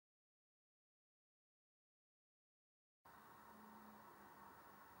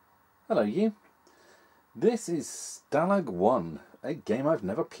Hello you. This is Stalag 1, a game I've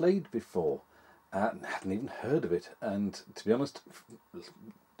never played before. Hadn't even heard of it, and to be honest,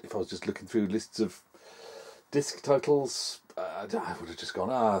 if I was just looking through lists of disc titles, I would have just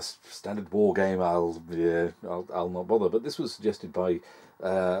gone, standard war game, I'll not bother. But this was suggested by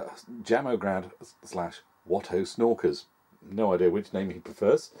Jamograd / Watto Snorkers. No idea which name he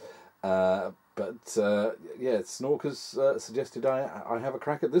prefers. But Snorkers suggested I have a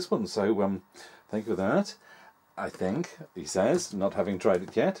crack at this one, so thank you for that. I think, he says, not having tried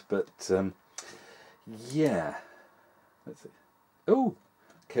it yet, but yeah. Let's see. Oh,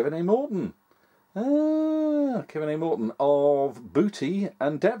 Kevin A. Morton. Kevin A. Morton of Booty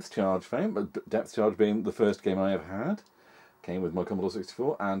and Depth Charge fame. Depth Charge being the first game I ever had. Came with my Commodore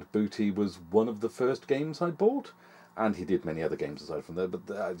 64, and Booty was one of the first games I bought. And he did many other games aside from that,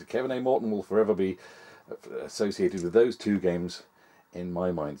 but Kevin A. Morton will forever be associated with those two games in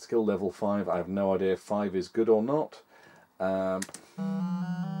my mind. Skill level 5, I have no idea if 5 is good or not.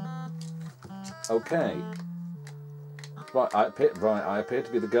 Okay. Right, I appear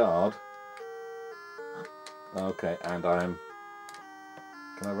to be the guard. Okay, and I'm...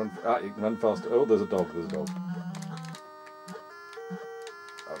 Can I run... you can run faster. Oh, there's a dog,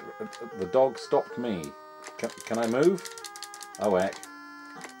 The dog stopped me. Can I move? Oh heck.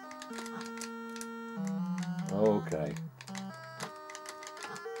 Okay.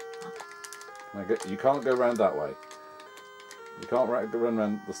 You can't go round that way. You can't run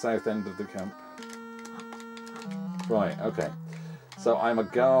around the south end of the camp. Right, okay. So I'm a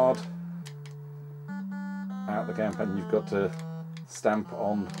guard at the camp, and you've got to stamp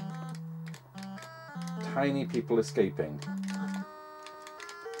on tiny people escaping.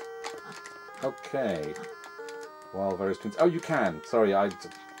 Okay. While various twins... Oh, you can! Sorry,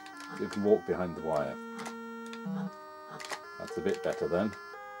 you can walk behind the wire. That's a bit better then.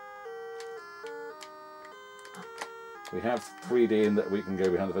 We have 3D in that we can go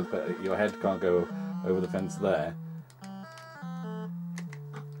behind the fence, but your head can't go over the fence there.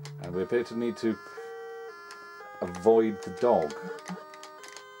 And we appear to need to avoid the dog.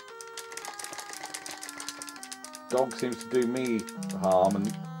 Dog seems to do me harm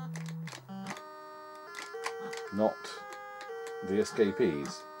and not the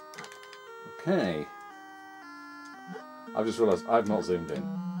escapees. Okay. I've just realised I've not zoomed in.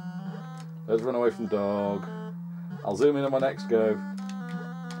 Let's run away from the dog. I'll zoom in on my next go.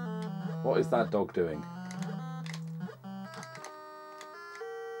 What is that dog doing?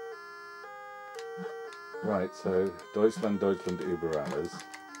 Right, so Deutschland über alles.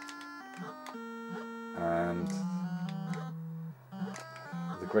 And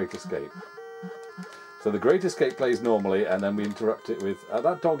The Great Escape. So The Great Escape plays normally, and then we interrupt it with...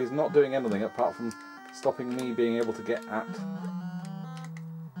 that dog is not doing anything apart from stopping me being able to get at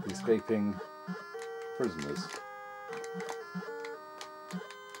the escaping prisoners.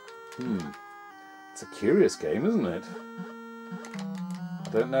 It's a curious game, isn't it? I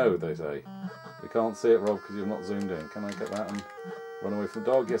don't know, they say. We can't see it, Rob, because you've not zoomed in. Can I get that and run away from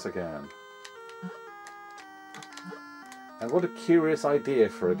the dog? Yes, I can. And what a curious idea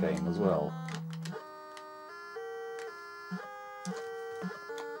for a game as well.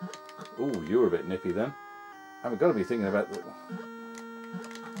 Ooh, you were a bit nippy then. And we've got to be thinking about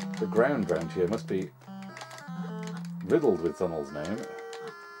the ground round here must be riddled with tunnels now.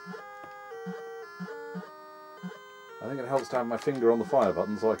 I think it helps to have my finger on the fire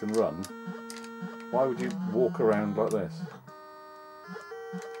button so I can run. Why would you walk around like this?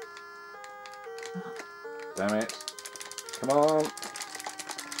 Damn it. Come on.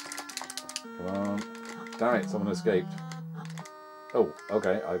 Come on. Damn it, someone escaped. Oh,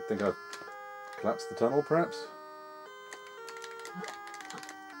 okay, I think I've collapsed the tunnel, perhaps?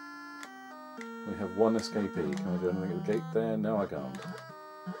 We have one escapee. Can I do anything at the gate there? No, I can't.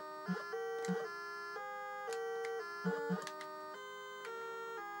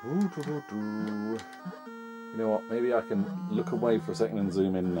 You know what, maybe I can look away for a second and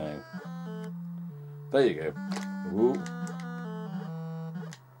zoom in now. There you go. Ooh.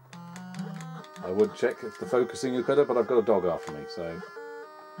 I would check if the focusing is better, but I've got a dog after me, so...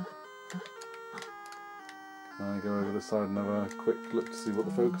 Can I go over this side and have a quick look to see what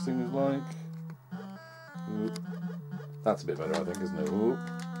the focusing is like? Ooh. That's a bit better, I think, isn't it? Ooh.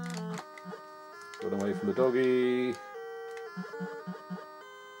 Got away from the doggy.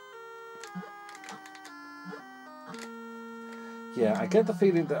 Yeah, I get the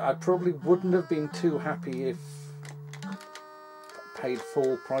feeling that I probably wouldn't have been too happy if I paid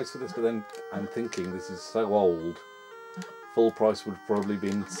full price for this, but then I'm thinking this is so old. Full price would have probably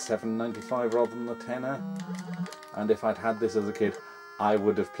been $7.95 rather than a tenner. And if I'd had this as a kid, I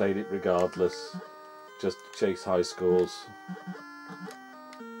would have played it regardless, just to chase high scores.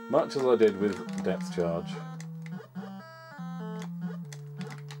 Much as I did with Depth Charge.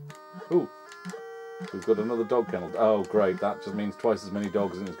 Ooh, we've got another dog kennel. Oh great, that just means twice as many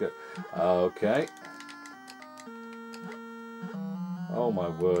dogs in it's good. Okay. Oh my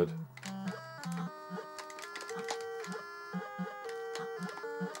word.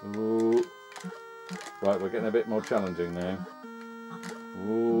 Ooh. Right, we're getting a bit more challenging now.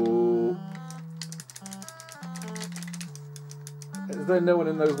 Ooh. Is there no one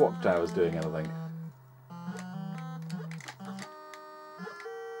in those watchtowers doing anything?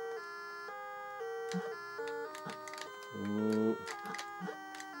 Ooh.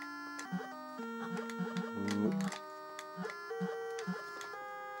 Ooh.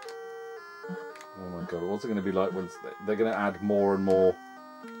 Oh my god, what's it going to be like when they're going to add more and more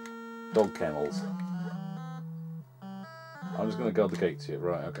dog kennels? I'm just going to guard the gates here.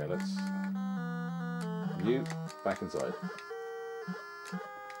 Right, okay, let's... You, back inside.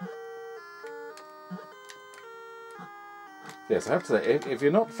 Yes, I have to say, if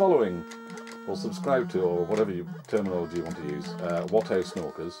you're not following or subscribe to, or whatever terminology you want to use, Watto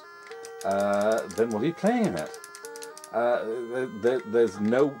Snorkers, then what are you playing at? There's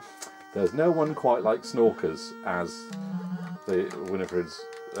no one quite like Snorkers, as the Winifred's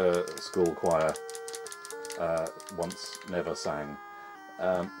school choir once never sang.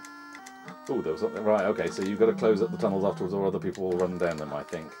 Oh, there was something. Right, okay, so you've got to close up the tunnels afterwards, or other people will run down them, I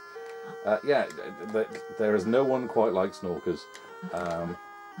think. Yeah, there is no one quite like Snorkers.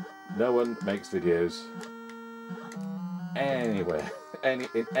 No one makes videos anywhere, in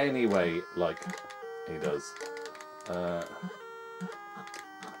any way like he does.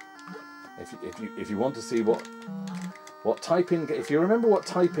 If you want to see what type-in, if you remember what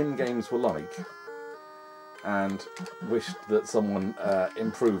type-in games were like, and wished that someone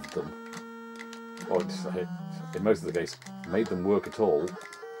improved them, or in most of the case made them work at all,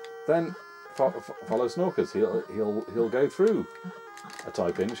 then follow Snorkers. He'll go through a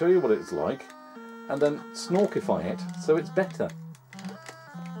type-in, show you what it's like, and then snorkify it so it's better.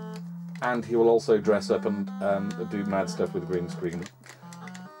 And he will also dress up and do mad stuff with green screen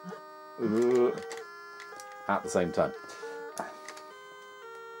at the same time.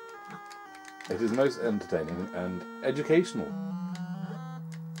 It is most entertaining and educational,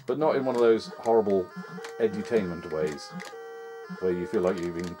 but not in one of those horrible edutainment ways where you feel like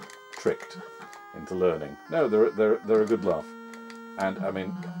you've been tricked into learning. No, they're a good laugh, and I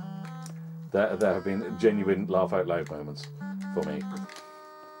mean there have been genuine laugh out loud moments for me.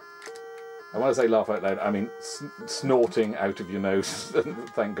 And when I say laugh out loud, I mean snorting out of your nose.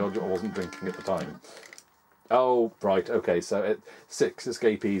 Thank God I wasn't drinking at the time. Oh, right, okay, so 6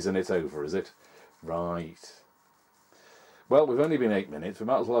 escapees and it's over, is it? Right. Well, we've only been 8 minutes. We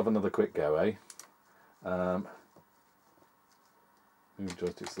might as well have another quick go, eh?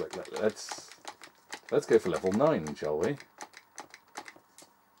 Let's go for level 9, shall we?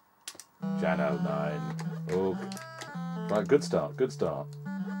 Channel 9. Oh, right, good start, good start.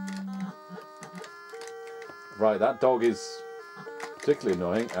 Right, that dog is particularly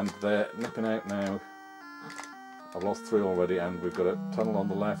annoying, and they're nipping out now. I've lost 3 already, and we've got a tunnel on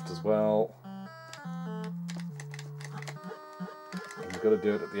the left as well. And we've got to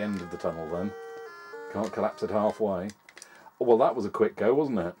do it at the end of the tunnel then. Can't collapse it halfway. Oh, well, that was a quick go,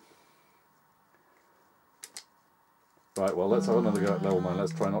 wasn't it? Right, well, let's have another go at level 9.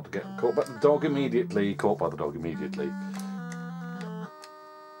 Let's try not to get caught by the dog immediately. Caught by the dog immediately.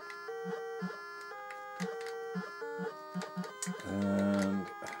 And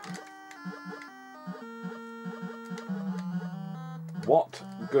what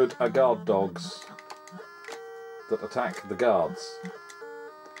good are guard dogs that attack the guards?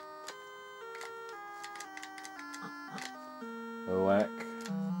 Oh, heck.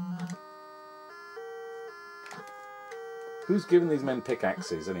 Who's given these men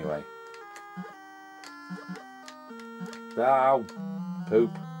pickaxes, anyway? Ow!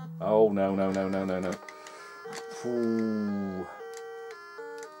 Poop. Oh, no, no, no, no, no, no. Ooh.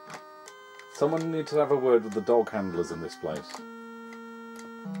 Someone needs to have a word with the dog handlers in this place.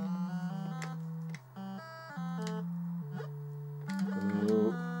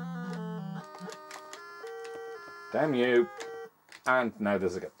 Ooh. Damn you. And now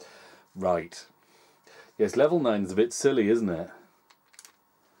there's a go. Right. Yes, level 9 is a bit silly, isn't it?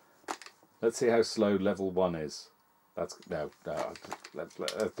 Let's see how slow level 1 is. That's no. Let's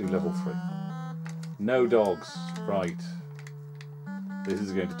do level 3. No dogs. Right. This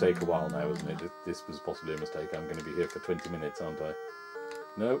is going to take a while now, isn't it? This was possibly a mistake. I'm going to be here for 20 minutes, aren't I?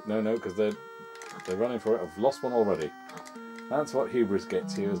 No, no, no, because they're running for it. I've lost one already. That's what hubris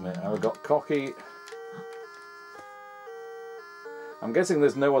gets you, isn't it? I got cocky. I'm guessing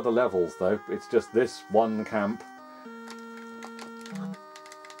there's no other levels though, it's just this one camp.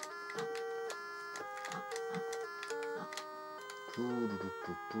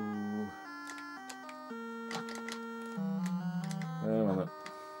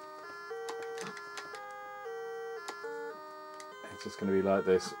 It's just going to be like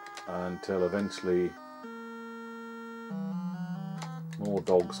this until eventually more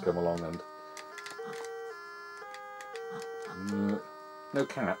dogs come along and no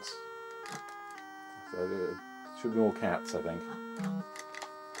cats. So, should be more cats, I think.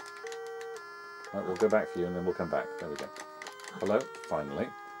 Right, we'll go back for you and then we'll come back. There we go. Hello, finally.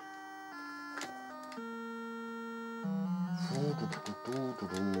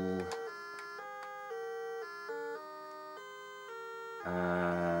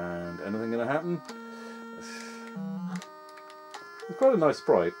 And anything going to happen? It's quite a nice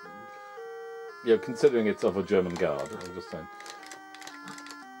sprite. Yeah, considering it's of a German guard, I'm just saying.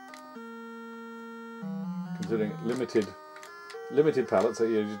 Considering limited palettes, so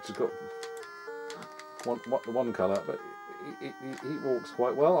you just got one colour, but he walks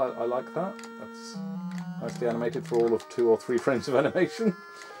quite well. I like that. That's nicely animated for all of 2 or 3 frames of animation.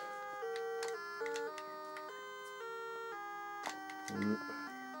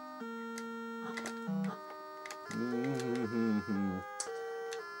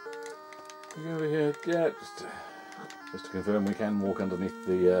 Over here, yeah, just to confirm, we can walk underneath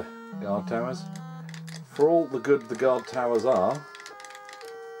the guard towers. For all the good the guard towers are,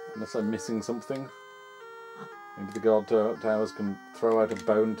 unless I'm missing something, maybe the guard towers can throw out a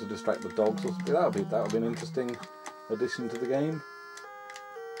bone to distract the dogs or something. That would be an interesting addition to the game.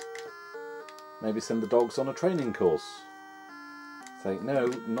 Maybe send the dogs on a training course. Say, no,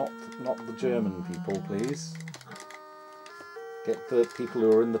 not the German people, please. Get the people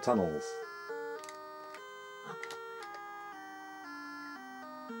who are in the tunnels.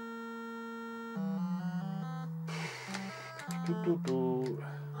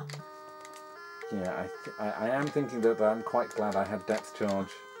 Yeah, I am thinking that I'm quite glad I had Depth Charge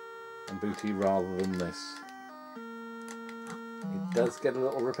and Booty rather than this. It does get a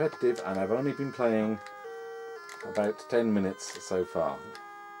little repetitive, and I've only been playing about 10 minutes so far.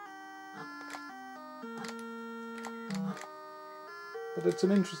 But it's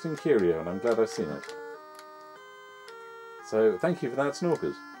an interesting curio, and I'm glad I've seen it. So, thank you for that,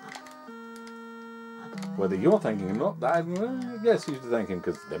 Snorkers. Whether you're thanking him or not, yes, you should thank him,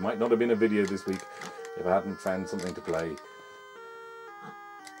 because there might not have been a video this week if I hadn't found something to play.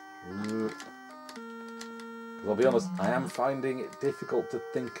 Because I'll be honest, I am finding it difficult to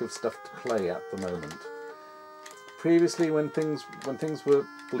think of stuff to play at the moment. Previously, when things were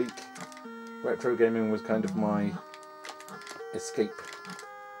bleak, retro gaming was kind of my escape,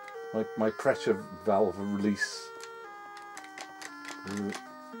 my pressure valve release.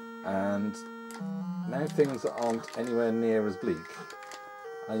 And now things aren't anywhere near as bleak.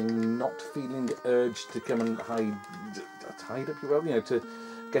 I'm not feeling the urge to come and hide up, well, you know, to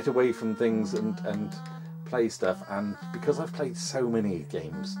get away from things and play stuff. And because I've played so many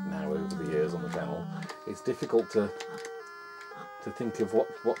games now over the years on the channel, it's difficult to think of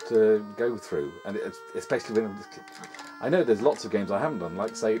what to go through. And especially when I know there's lots of games I haven't done,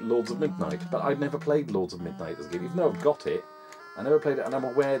 like say Lords of Midnight, but I've never played Lords of Midnight as a game, even though I've got it. I never played it, and I'm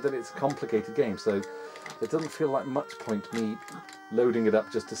aware that it's a complicated game, so it doesn't feel like much point me loading it up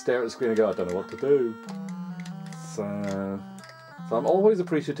just to stare at the screen and go, I don't know what to do. So I'm always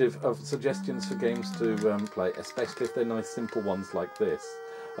appreciative of suggestions for games to play, especially if they're nice simple ones like this.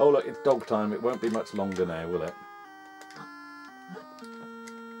 Oh look, it's dog time, it won't be much longer now, will it?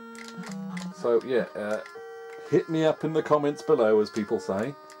 So yeah, hit me up in the comments below, as people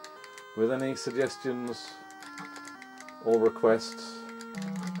say, with any suggestions or requests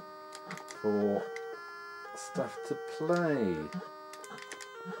for stuff to play.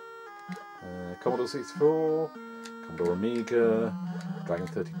 Commodore 64, Commodore Amiga, Dragon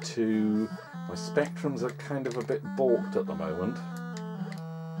 32. My Spectrums are kind of a bit balked at the moment.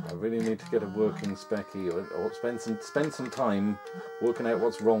 I really need to get a working Specky, or spend some time working out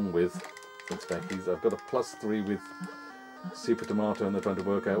what's wrong with Speckies. I've got a +3 with Super Tomato, and they're trying to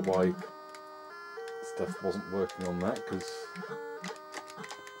work out why stuff wasn't working on that, because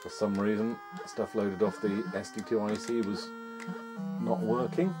for some reason stuff loaded off the SD2IC was not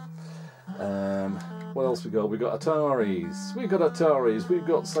working. What else we got? We got Ataris, we've got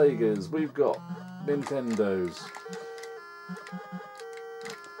Segas, we've got Nintendos.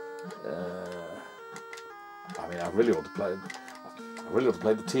 I mean, I really ought to play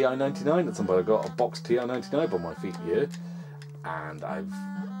the TI-99 at some point. I've got a box TI-99 on my feet here, and I've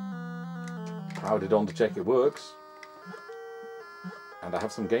powered it on to check it works, and I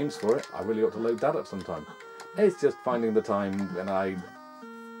have some games for it. I really ought to load that up sometime. It's just finding the time when I'd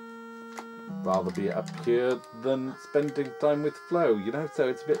rather be up here than spending time with Flo, you know, so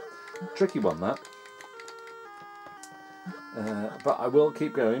it's a bit tricky one, that. But I will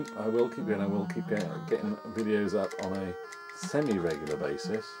keep going. I will keep getting videos up on a semi-regular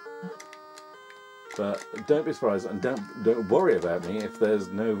basis. But don't be surprised, and don't worry about me if there's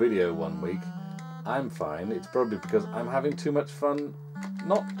no video one week. I'm fine. It's probably because I'm having too much fun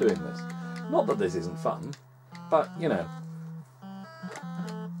not doing this. Not that this isn't fun, but you know,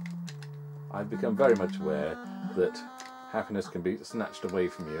 I've become very much aware that happiness can be snatched away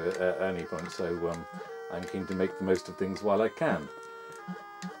from you at any point. So I'm keen to make the most of things while I can.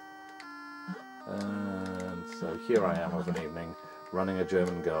 And so here I am of an evening, running a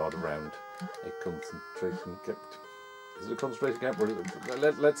German guard around a concentration camp. Is it a concentration camp? Or is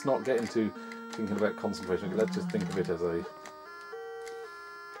it, let's not get into thinking about concentration. Let's just think of it as a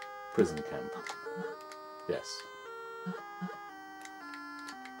prison camp. Yes.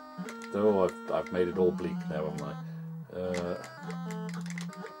 Oh, I've made it all bleak now, haven't I?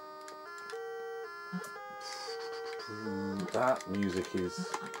 That music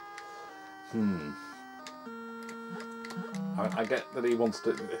is... I get that he wants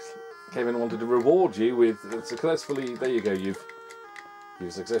to... Kevin wanted to reward you with successfully... There you go, you've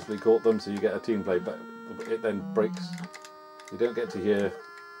successfully caught them, so you get a team play, but it then breaks. You don't get to hear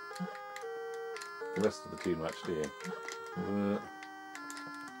the rest of the tune much, do you?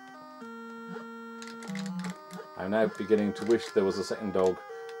 I'm now beginning to wish there was a second dog,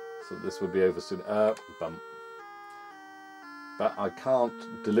 so that this would be over soon. Bump. But I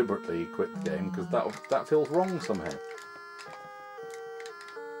can't deliberately quit the game because that feels wrong somehow.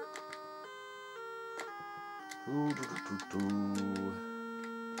 You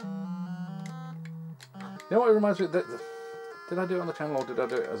know what it reminds me of? Did I do it on the channel or did I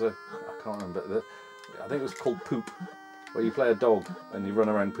do it as a... I can't remember. I think it was called Poop, where you play a dog and you run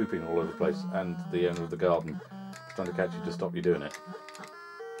around pooping all over the place, and the owner of the garden is trying to catch you to stop you doing it.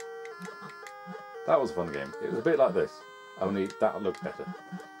 That was a fun game. It was a bit like this, only that looked better,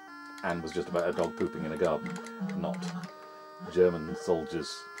 and was just about a dog pooping in a garden, not German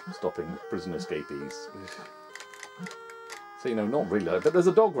soldiers stopping prison escapees. So, you know, not really, but there's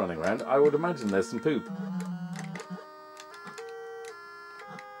a dog running around. I would imagine there's some poop.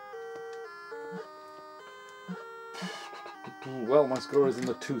 Well, my score is in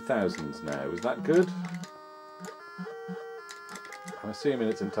the 2000s now. Is that good? I'm assuming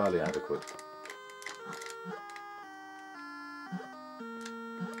it's entirely adequate.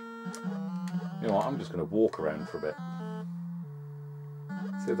 You know what, I'm just going to walk around for a bit.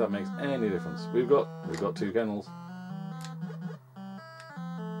 See if that makes any difference. We've got 2 kennels.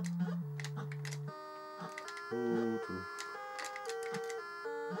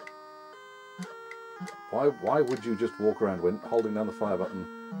 Why would you just walk around when holding down the fire button?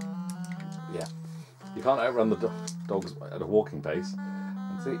 Yeah, you can't outrun the dogs at a walking pace.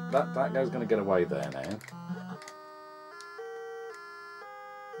 And see, that guy's going to get away there now.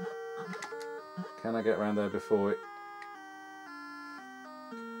 Can I get around there before it?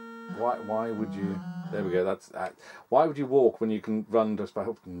 Why would you? There we go. That's why would you walk when you can run just by?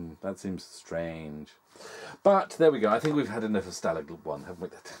 That seems strange. But there we go. I think we've had enough of Stalag 1, haven't we?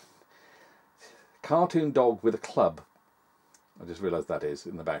 Cartoon dog with a club. I just realised that is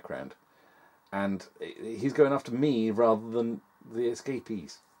in the background, and he's going after me rather than the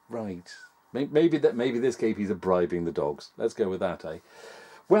escapees. Right? Maybe the escapees are bribing the dogs. Let's go with that, eh?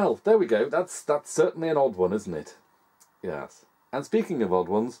 Well, there we go. That's certainly an odd one, isn't it? Yes. And speaking of odd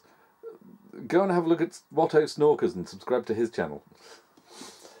ones, go and have a look at Watto Snorkers and subscribe to his channel.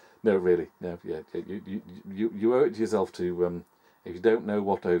 No, really, no, yeah, you owe it to yourself to. If you don't know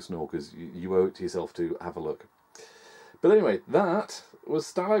Watto Snorkers, you owe it to yourself to have a look. But anyway, that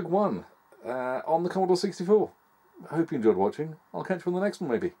was Stalag 1 on the Commodore 64. I hope you enjoyed watching. I'll catch you on the next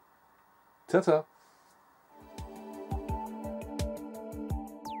one, maybe. Ta-ta.